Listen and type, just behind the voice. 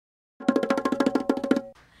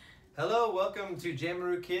Hello, welcome to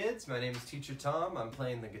JAMaROO Kids. My name is Teacher Tom. I'm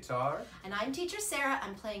playing the guitar. And I'm Teacher Sarah.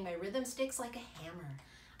 I'm playing my rhythm sticks like a hammer.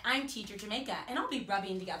 I'm Teacher Jamaica, and I'll be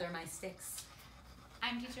rubbing together my sticks.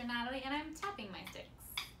 I'm Teacher Natalie, and I'm tapping my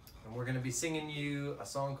sticks. And we're going to be singing you a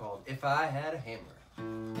song called If I Had a Hammer.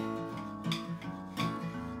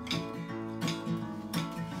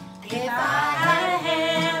 If I had a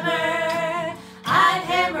hammer, I'd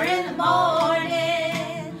hammer in the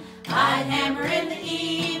morning, I'd hammer in the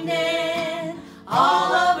evening,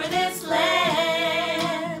 all over this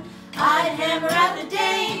land. I'd hammer out the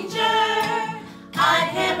danger, I'd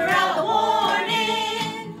hammer out the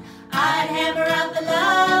warning, I'd hammer out the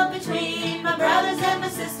love between my brothers and my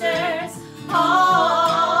sisters,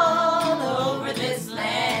 all over this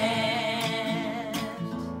land.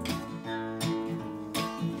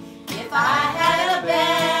 If I had a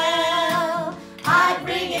bell, I'd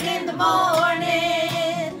ring it in the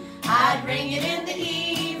morning, I'd ring it in the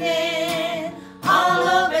evening,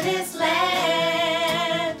 all over this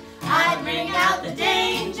land. I'd ring out the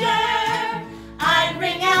danger, I'd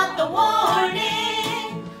ring out the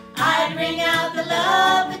warning, I'd ring out the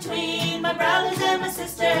love between my brothers and my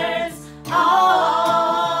sisters,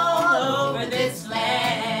 all over this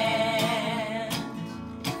land.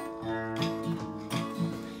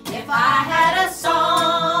 If I had a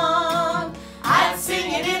song, I'd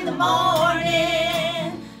sing it in the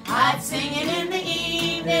morning, I'd sing it in the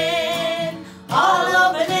evening, all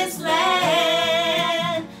over this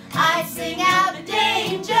land. I'd sing out the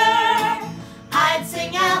danger, I'd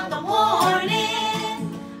sing out the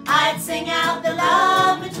warning, I'd sing out the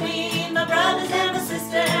love between my brothers and my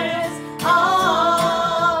sisters,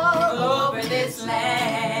 all over this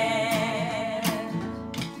land.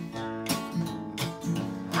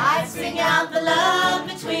 I'd sing out the love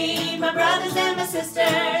between my brothers and my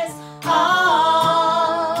sisters,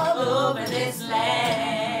 all over this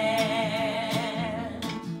land.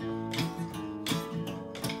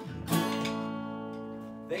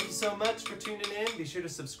 Thank you so much for tuning in. Be sure to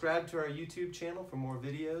subscribe to our YouTube channel for more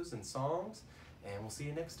videos and songs. And we'll see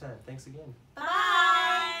you next time. Thanks again. Bye.